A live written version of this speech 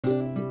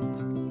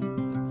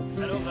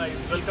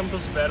Guys, welcome to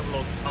Zubair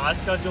vlogs.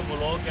 आज का जो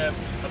व्लॉग है,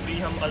 अभी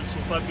हम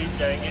सुफा बीच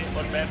जाएंगे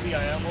और मैं भी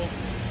आया हूँ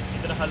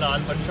इधर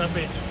हलाल बर्शा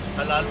पे।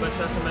 हलाल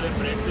बर्शा से मैंने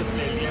ब्रेकफास्ट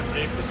ले लिया।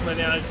 ब्रेकफास्ट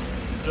मैंने आज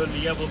जो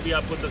लिया वो भी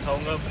आपको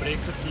दिखाऊंगा।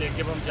 ब्रेकफास्ट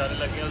लेके हम जाने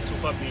लगे हैं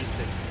सुफा बीच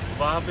पे।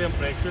 वहाँ पे हम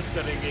ब्रेकफास्ट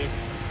करेंगे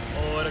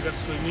और अगर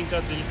स्विमिंग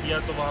का दिल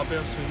किया तो वहाँ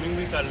पे हम स्विमिंग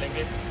भी कर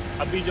लेंगे।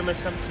 अभी जो मैं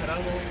इस टाइम खड़ा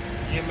हूँ,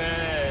 ये मैं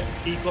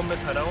टीको में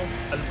खड़ा हूँ,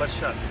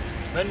 अलबर्शा।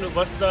 Man,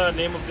 what's the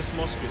name of this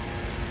mask?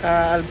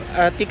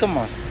 टीको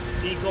मॉस्क।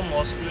 टीको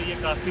मॉस्क, ये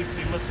काफ़ी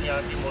फेमस है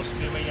यहाँ की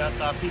मॉस्क। मैं यहाँ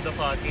काफ़ी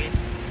दफ़ा आके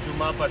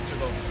जुमा पढ़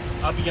चुका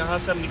हूँ। अब यहाँ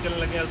से हम निकलने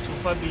लगे हैं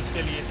सुफा बीच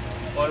के लिए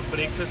और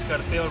ब्रेकफास्ट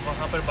करते हैं और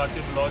वहाँ पर बाकी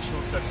व्लॉग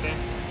शूट करते हैं।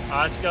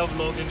 आज का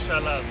व्लॉग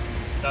इंशाल्लाह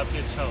काफ़ी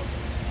अच्छा होगा।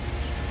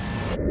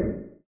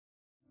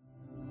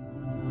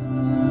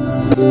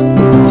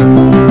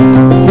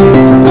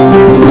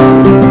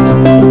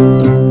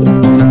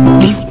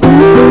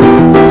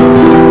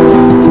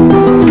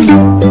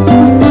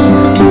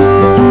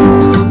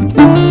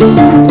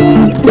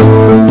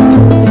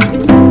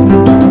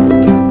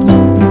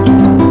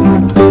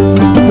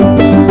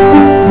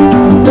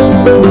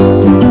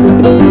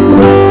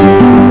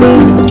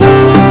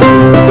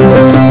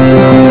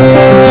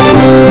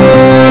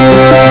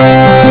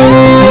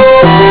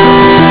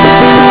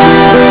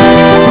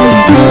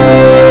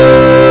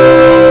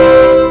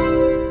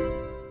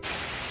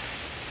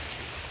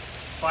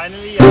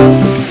 फाइनली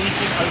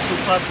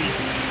सुफा बीच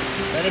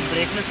मैंने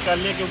ब्रेकफास्ट कर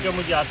लिया क्योंकि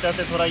मुझे आते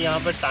आते थोड़ा यहाँ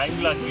पर टाइम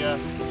लग गया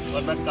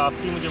और मैं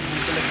काफ़ी मुझे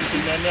भूख लगी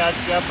थी। मैंने आज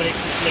क्या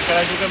ब्रेकफास्ट लेकर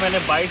आया, क्योंकि मैंने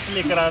बाइट से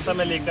लेकर आया था।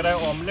 मैं लेकर आया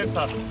ऑमलेट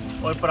था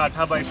और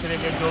पराठा बाइट से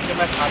लेकर, जो कि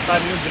मैं खाता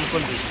नहीं हूँ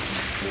बिल्कुल भी,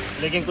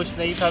 लेकिन कुछ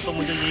नहीं था तो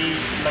मुझे यही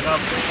लगा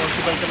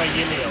पॉसिबल कि मैं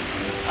ये ले आऊँ।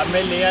 अब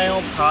मैं ले आया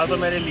हूँ, खा तो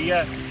मैंने लिया।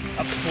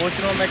 अब सोच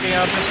रहा हूँ मैं कि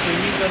यहाँ पर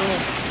स्विमिंग करूँ,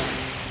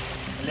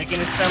 लेकिन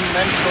इस टाइम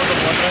मैं फ्लो द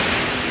वाटर,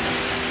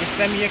 इस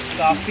टाइम ये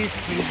काफ़ी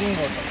फ्रीजिंग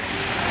वाटर,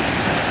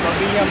 तो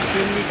अभी हम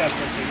स्विम नहीं कर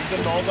सकते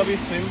क्योंकि लोग अभी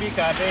स्विम भी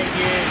कर रहे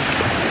हैं।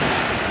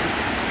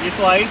 ये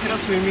तो आई सिर्फ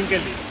स्विमिंग के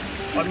लिए।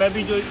 और मैं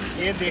भी जो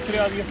ये देख रहे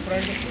हो अब ये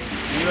फ्रंट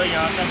व्यू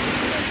यहाँ तक,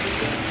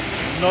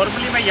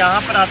 नॉर्मली मैं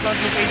यहाँ पर आता हूँ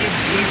क्योंकि ये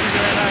बीच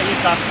जो है ना, ये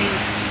काफ़ी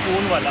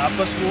सुकून वाला,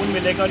 आपको सुकून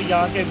मिलेगा और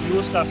यहाँ के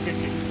व्यूज़ काफ़ी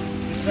अच्छे।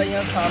 जिस तरह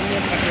यहाँ सामने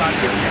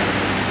अटलांटिक है,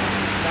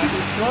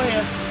 शो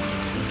है,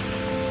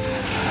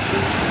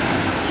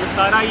 ये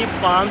सारा ये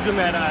पाम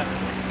जुमेरा है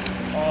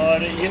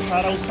और ये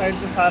सारा उस साइड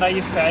से सारा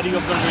ये फेरी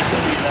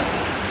ऑब्जर्वेशन भी है।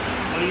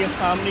 और ये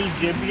सामने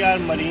JBR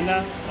मरीना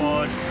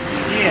और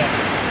ये है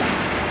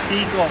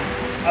टीको।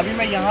 अभी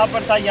मैं यहाँ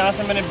पर था, यहाँ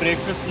से मैंने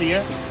ब्रेकफास्ट लिया।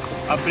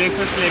 अब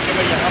ब्रेकफास्ट लेके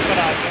मैं यहाँ पर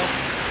आ गया हूँ।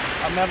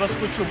 अब मैं बस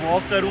कुछ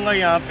वॉक करूँगा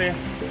यहाँ पे।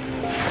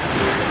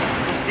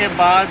 उसके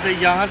बाद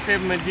यहाँ से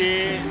मुझे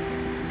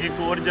एक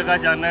और जगह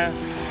जाना है।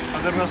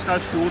 अगर मैं उसका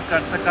शूट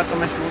कर सका तो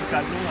मैं शूट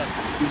कर लूँगा,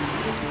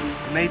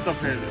 नहीं तो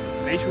फिर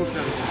नहीं शूट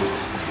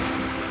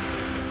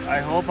करूँगा।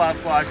 आई होप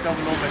आपको आज का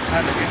व्लॉग अच्छा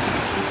लगे।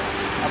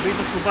 अभी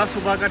तो सुबह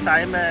सुबह का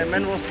टाइम है।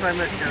 मैन वो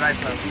time right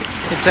now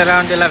it's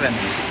around 11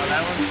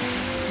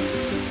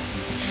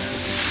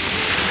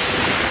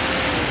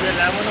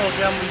 हो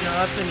गया। हम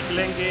यहाँ से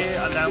निकलेंगे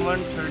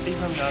 11:30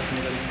 हम यहाँ से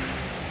निकलेंगे।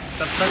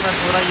 तब तक मैं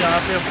थोड़ा यहाँ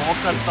पे वॉक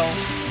करता हूँ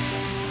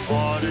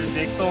और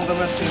देखता हूँ अगर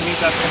मैं स्विमिंग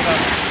कर सकता।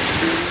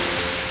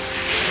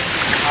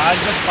 आज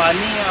जब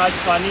पानी है, आज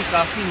पानी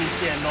काफ़ी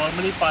नीचे है।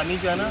 नॉर्मली पानी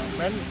जो है ना,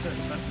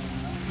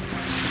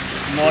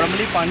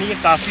 नॉर्मली पानी ये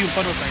काफ़ी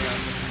ऊपर होता है यहाँ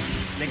पे,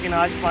 लेकिन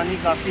आज पानी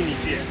काफ़ी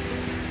नीचे है,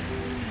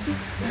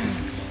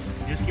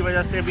 जिसकी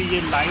वजह से अभी ये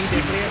लाइन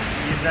देख रहे हैं,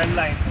 ये रेड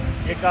लाइन,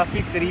 ये काफ़ी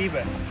करीब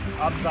है।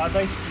 आप ज़्यादा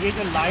ये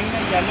जो लाइन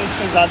है यानी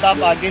इससे ज़्यादा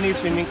आप आगे नहीं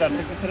स्विमिंग कर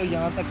सकते, सिर्फ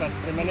यहाँ तक कर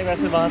सकते। मैंने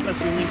वैसे वहाँ तक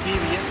स्विमिंग की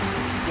हुई है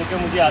क्योंकि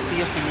मुझे आती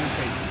है स्विमिंग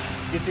से ही।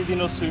 किसी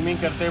दिन उस स्विमिंग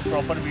करते हुए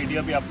प्रॉपर वीडियो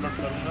भी अपलोड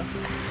करूँगा।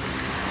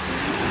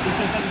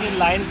 इससे तक ये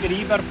लाइन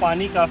करीब और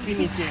पानी काफ़ी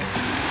नीचे है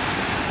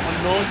और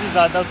लोग भी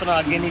ज़्यादा उतना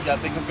आगे नहीं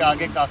जाते क्योंकि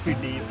आगे काफ़ी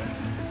डीप है।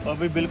 और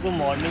अभी बिल्कुल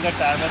मॉर्निंग का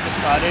टाइम है तो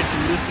सारे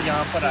टूरिस्ट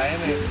यहाँ पर आए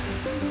हैं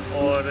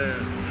और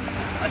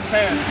अच्छा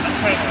है।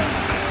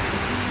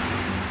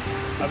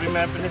 अभी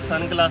मैं अपने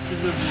सन ग्लासेस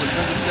भी भूल रहा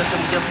हूँ, जिस वजह से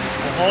मुझे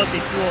बहुत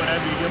इशू हो रहा है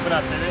वीडियो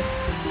बनाते हुए,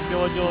 क्योंकि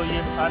वो जो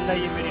ये सन है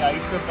ये मेरी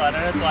आइज़ पे पा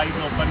रहा है तो आइज़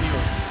ओपन नहीं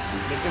हो।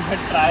 लेकिन मैं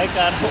ट्राई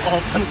कर रहा हूँ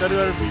ओपन करूँ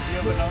और वीडियो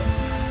बनाऊँ।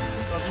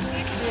 तो अभी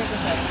देखते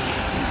हैं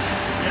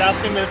फिर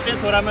आपसे मिलते हैं।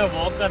 थोड़ा मैं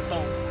वॉक करता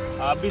हूँ,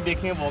 आप भी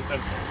देखें वॉक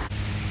करते हैं।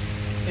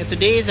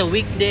 Today is a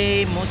weekday.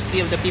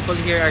 Mostly of the people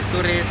here are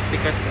tourists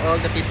because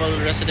all the people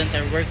residents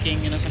are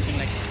working, something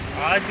like that.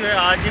 आज जो है,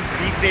 आज एक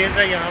वीक डेज़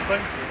है यहाँ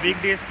पर। वीक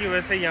डेज़ की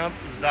वजह से यहाँ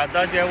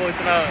ज़्यादा जो है वो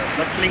इतना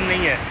बस्लिंग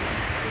नहीं है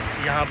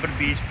यहाँ पर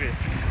बीच पे।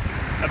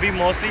 अभी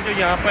मोस्टली जो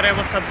यहाँ पर है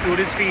वो सब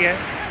टूरिस्ट ही है,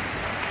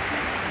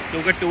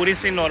 क्योंकि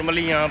टूरिस्ट ही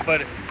नॉर्मली यहाँ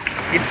पर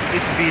इस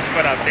बीच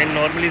पर आते हैं।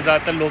 नॉर्मली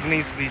ज़्यादातर लोग नहीं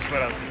इस बीच पर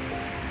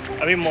आते।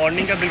 अभी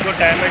मॉर्निंग का बिल्कुल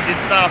टाइम है।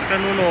 जिस तरह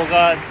आफ्टरनून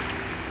होगा,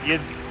 ये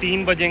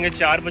 3 बजेंगे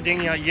 4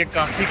 बजेंगे, यहाँ ये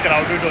काफ़ी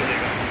क्राउडेड हो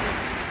जाएगा।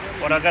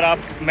 और अगर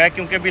मैं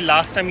क्योंकि अभी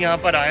लास्ट टाइम यहाँ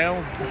पर आया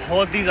हूँ,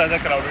 बहुत ही ज़्यादा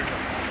क्राउडेड है,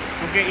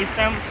 क्योंकि इस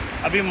टाइम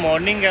अभी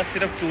मॉर्निंग है,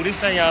 सिर्फ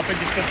टूरिस्ट है यहाँ पे,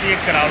 जिसके से ये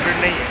क्राउडेड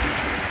नहीं है।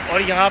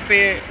 और यहाँ पे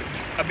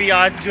अभी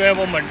आज जो है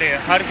वो मंडे है,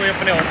 हर कोई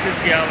अपने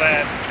ऑफिस गया हुआ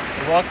है,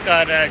 वॉक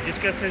कर रहा है,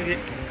 जिसके से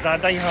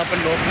ज़्यादा यहाँ पर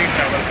लोग नहीं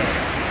ट्रैवल कर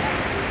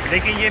रहे।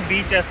 लेकिन ये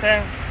बीच ऐसा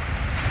है,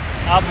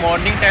 आप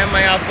मॉर्निंग टाइम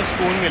में आपको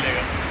सुकून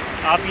मिलेगा।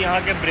 आप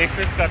यहाँ के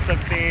ब्रेकफास्ट कर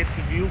सकते हैं,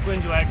 इस व्यू को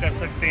एंजॉय कर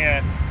सकते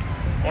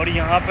हैं, और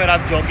यहाँ पर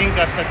आप जॉगिंग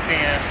कर सकते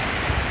हैं,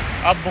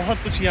 आप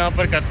बहुत कुछ यहाँ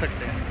पर कर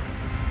सकते हैं।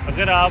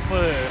 अगर आप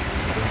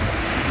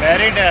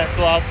मैरिड है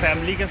तो आप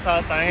फैमिली के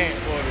साथ आएँ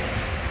और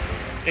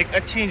एक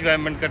अच्छी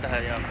इंजॉयमेंट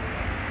कटाएँ।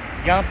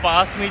 यहाँ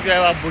पास में जो है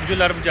आप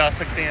बुर्ज अरब जा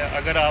सकते हैं।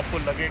 अगर आपको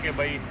लगे कि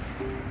भाई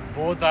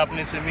बहुत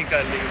आपने स्विमिंग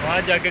कर ली,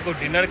 वहाँ जाके कोई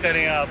डिनर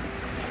करें आप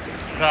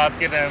रात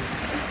के टाइम।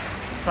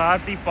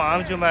 साथ ही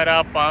पाम जुमेराह,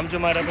 आप पाम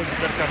जुमेराह को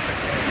विज़िट कर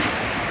सकते हैं।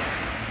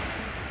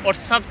 और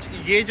सब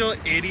ये जो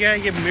एरिया है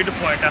ये मिड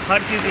पॉइंट है, हर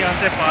चीज़ यहाँ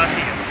से पास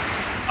ही है,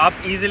 आप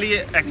इजीली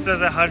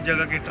एक्सेस है हर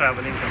जगह की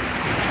ट्रैवलिंग कर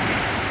सकते हैं।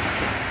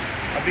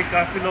 अभी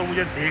काफ़ी लोग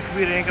मुझे देख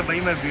भी रहे हैं कि भाई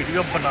मैं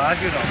वीडियो बना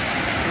क्यों रहा हूँ,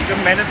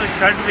 क्योंकि मैंने तो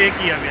शर्ट वेयर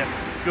किया हुआ है,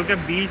 क्योंकि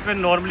बीच पे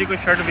नॉर्मली कोई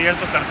शर्ट वेयर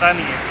तो करता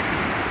नहीं है।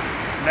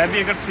 मैं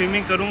भी अगर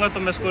स्विमिंग करूँगा तो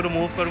मैं इसको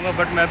रिमूव करूँगा,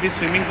 बट मैं अभी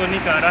स्विमिंग तो नहीं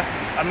कर रहा।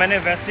 अब मैंने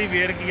वैसे ही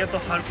वेयर किया तो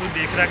हर कोई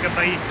देख रहा है कि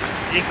भाई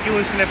ये क्यों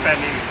इसने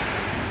पहनी हुई।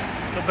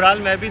 तो बहरहाल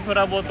मैं भी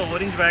थोड़ा बहुत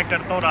और इंजॉय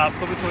करता हूँ और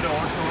आपको भी थोड़े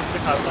और शोज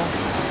दिखाता हूँ।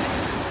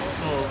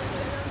 तो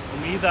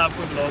उम्मीद है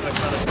आपको ब्लॉग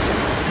अच्छा लगेगा।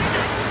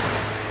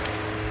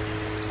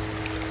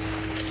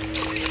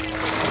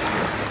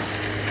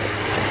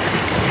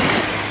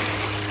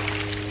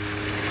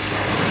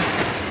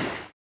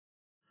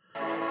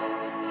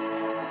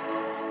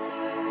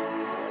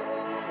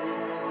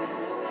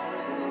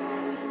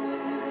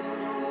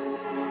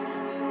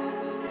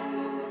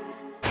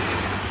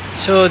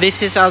 So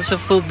this is also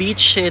Sufouh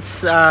Beach.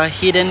 It's a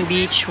hidden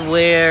beach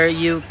where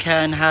you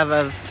can have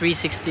a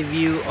 360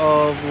 view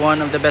of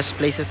one of the best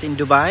places in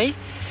Dubai.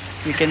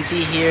 You can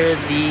see here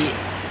the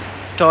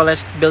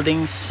tallest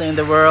buildings in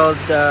the world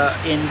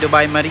in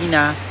Dubai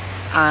Marina,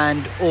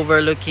 and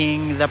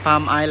overlooking the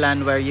Palm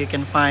Island, where you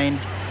can find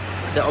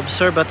the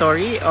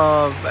observatory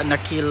of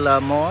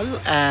Nakil Mall,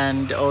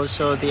 and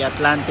also the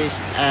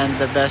Atlantis and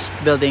the best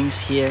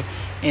buildings here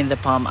in the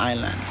Palm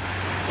Island.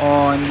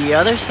 On the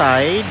other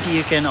side,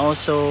 you can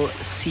also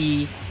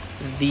see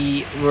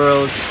the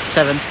world's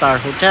 7-star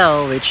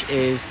hotel, which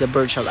is the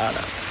Burj Al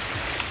Arab.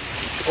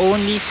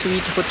 Only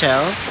suite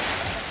hotel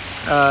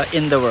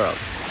in the world.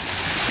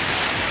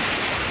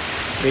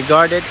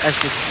 Regarded as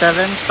the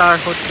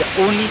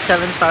only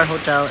 7-star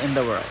hotel in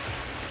the world.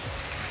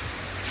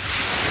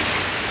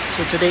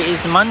 So today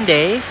is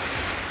Monday,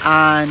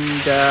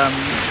 and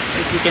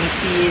if you can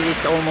see,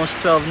 it's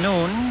almost 12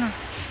 noon.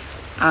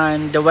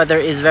 And the weather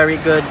is very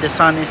good. The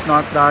sun is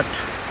not that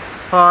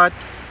hot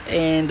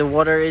and the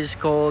water is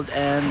cold,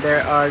 and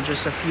there are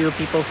just a few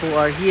people who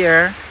are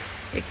here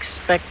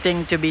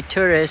expecting to be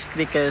tourists,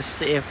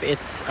 because if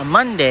it's a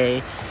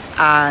Monday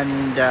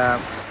and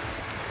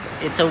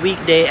it's a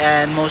weekday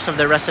and most of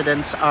the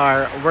residents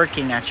are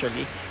working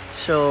actually,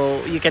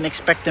 so you can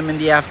expect them in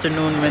the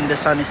afternoon when the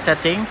sun is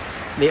setting.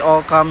 They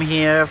all come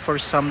here for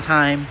some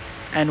time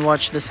and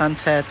watch the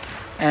sunset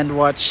and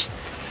watch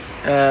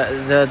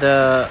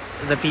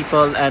the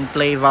people and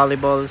play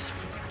volleyballs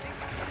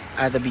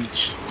at the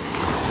beach.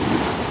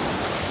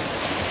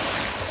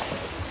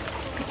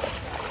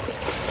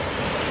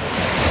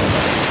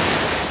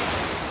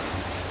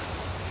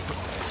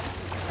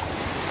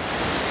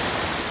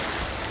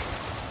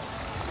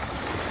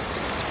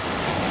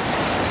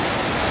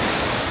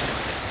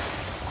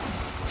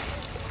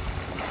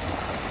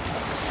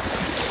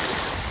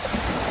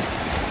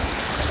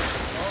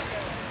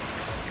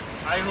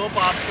 I hope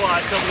आपको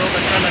आज का blog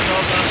अच्छा लगा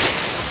होगा,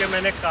 क्योंकि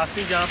मैंने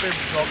काफ़ी यहाँ पे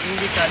जॉगिंग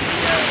भी कर ली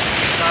है,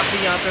 काफ़ी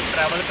यहाँ पे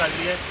ट्रैवल कर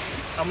लिया है।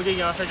 अब मुझे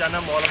यहाँ से जाना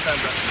मॉल ऑफ टाइम,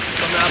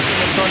 तो मैं आपको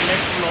मिलता हूँ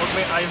नेक्स्ट ब्लॉग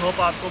में। आई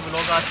होप आपको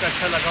ब्लॉग आज का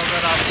अच्छा लगा होगा।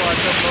 अगर आपको आज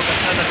का ब्लॉग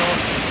अच्छा लगा हो,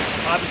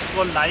 आप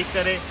इसको लाइक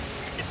करें,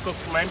 इसको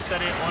कमेंट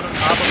करें, और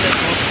आप अपने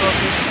दोस्तों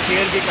को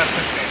शेयर भी कर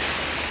सकते हैं,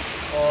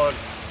 और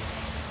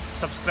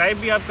सब्सक्राइब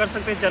भी आप कर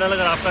सकते हैं चैनल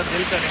अगर आपका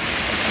दिल करे।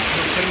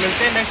 तो फिर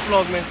मिलते हैं नेक्स्ट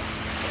ब्लॉग में।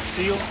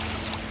 सी यू,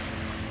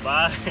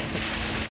 बाय।